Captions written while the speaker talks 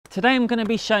Today I'm going to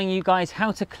be showing you guys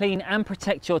how to clean and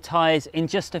protect your tyres in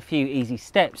just a few easy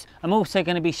steps. I'm also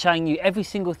going to be showing you every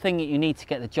single thing that you need to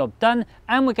get the job done,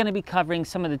 and we're going to be covering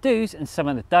some of the do's and some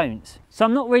of the don'ts. So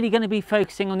I'm not really going to be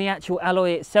focusing on the actual alloy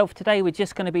itself today, we're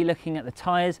just going to be looking at the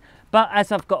tyres. But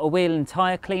as I've got a wheel and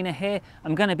tyre cleaner here,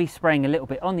 I'm going to be spraying a little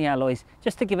bit on the alloys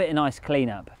just to give it a nice clean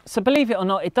up. So believe it or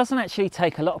not, it doesn't actually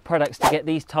take a lot of products to get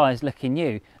these tyres looking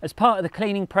new. As part of the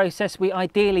cleaning process, we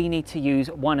ideally need to use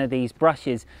one of these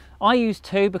brushes. I use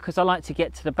two because I like to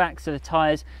get to the backs of the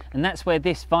tyres, and that's where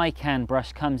this Vican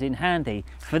brush comes in handy.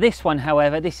 For this one,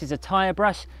 however, this is a tyre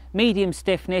brush, medium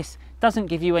stiffness, doesn't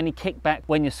give you any kickback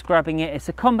when you're scrubbing it. It's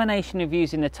a combination of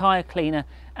using the tyre cleaner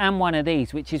and one of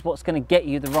these, which is what's going to get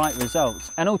you the right results.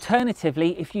 And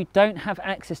alternatively, if you don't have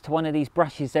access to one of these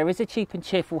brushes, there is a cheap and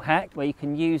cheerful hack where you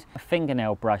can use a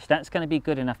fingernail brush. That's going to be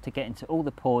good enough to get into all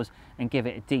the pores and give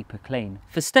it a deeper clean.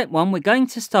 For step one, we're going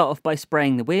to start off by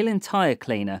spraying the wheel and tyre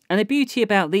cleaner. And the beauty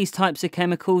about these types of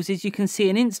chemicals is you can see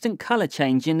an instant colour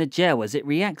change in the gel as it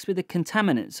reacts with the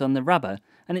contaminants on the rubber,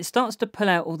 and it starts to pull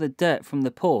out all the dirt from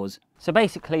the pores. So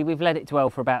basically we've let it dwell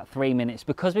for about 3 minutes.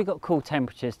 Because we've got cool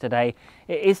temperatures today,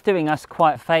 it is doing us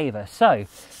quite a favour. So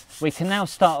we can now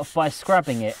start off by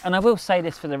scrubbing it. And I will say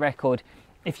this for the record,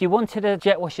 if you wanted to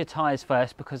jet wash your tyres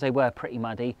first because they were pretty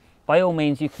muddy, by all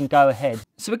means you can go ahead.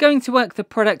 So we're going to work the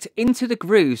product into the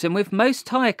grooves, and with most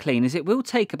tyre cleaners it will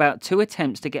take about 2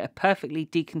 attempts to get a perfectly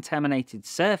decontaminated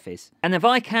surface. And the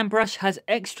Vican brush has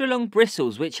extra long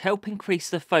bristles which help increase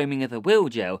the foaming of the wheel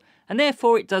gel, and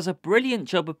therefore it does a brilliant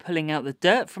job of pulling out the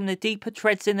dirt from the deeper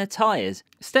treads in the tyres.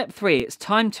 Step 3, it's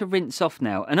time to rinse off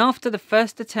now, and after the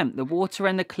first attempt the water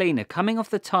and the cleaner coming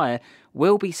off the tyre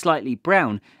will be slightly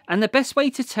brown, and the best way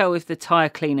to tell if the tyre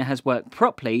cleaner has worked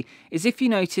properly is if you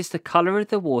notice the colour of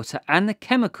the water and the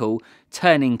chemical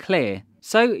turning clear.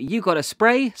 So you got to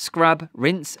spray, scrub,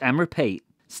 rinse and repeat.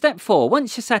 Step 4,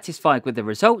 once you're satisfied with the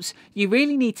results, you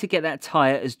really need to get that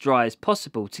tyre as dry as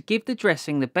possible to give the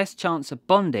dressing the best chance of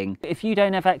bonding. If you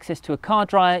don't have access to a car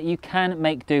dryer, you can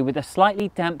make do with a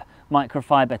slightly damp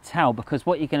microfiber towel, because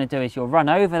what you're going to do is you'll run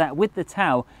over that with the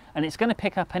towel and it's going to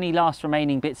pick up any last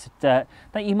remaining bits of dirt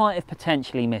that you might have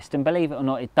potentially missed, and believe it or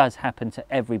not, it does happen to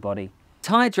everybody.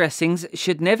 Tyre dressings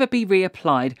should never be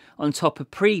reapplied on top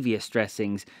of previous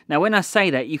dressings. Now when I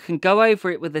say that, you can go over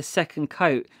it with a second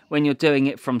coat when you're doing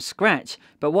it from scratch,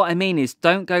 but what I mean is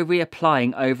don't go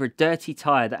reapplying over a dirty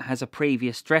tyre that has a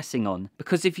previous dressing on,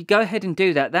 because if you go ahead and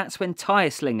do that, that's when tyre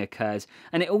sling occurs,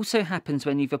 and it also happens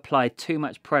when you've applied too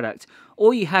much product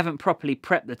or you haven't properly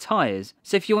prepped the tyres.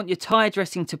 So if you want your tyre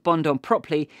dressing to bond on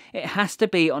properly, it has to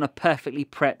be on a perfectly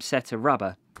prepped set of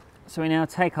rubber. So we now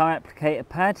take our applicator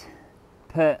pad,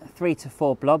 put 3 to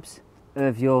 4 blobs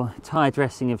of your tyre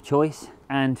dressing of choice,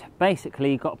 and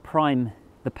basically you've got to prime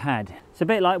the pad. It's a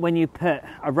bit like when you put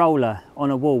a roller on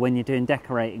a wall when you're doing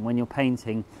decorating, when you're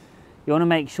painting. You want to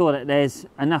make sure that there's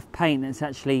enough paint that's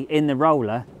actually in the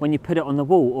roller when you put it on the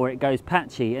wall, or it goes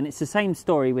patchy, and it's the same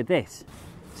story with this.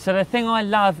 So the thing I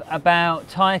love about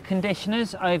tyre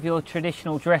conditioners over your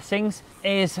traditional dressings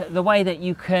is the way that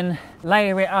you can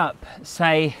layer it up,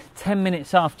 say 10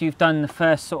 minutes after you've done the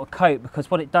first sort of coat,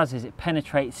 because what it does is it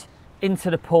penetrates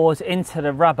into the pores, into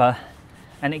the rubber,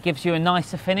 and it gives you a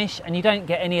nicer finish, and you don't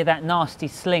get any of that nasty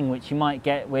sling which you might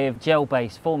get with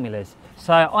gel-based formulas.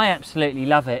 So I absolutely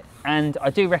love it, and I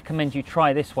do recommend you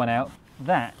try this one out.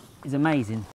 That is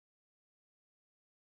amazing.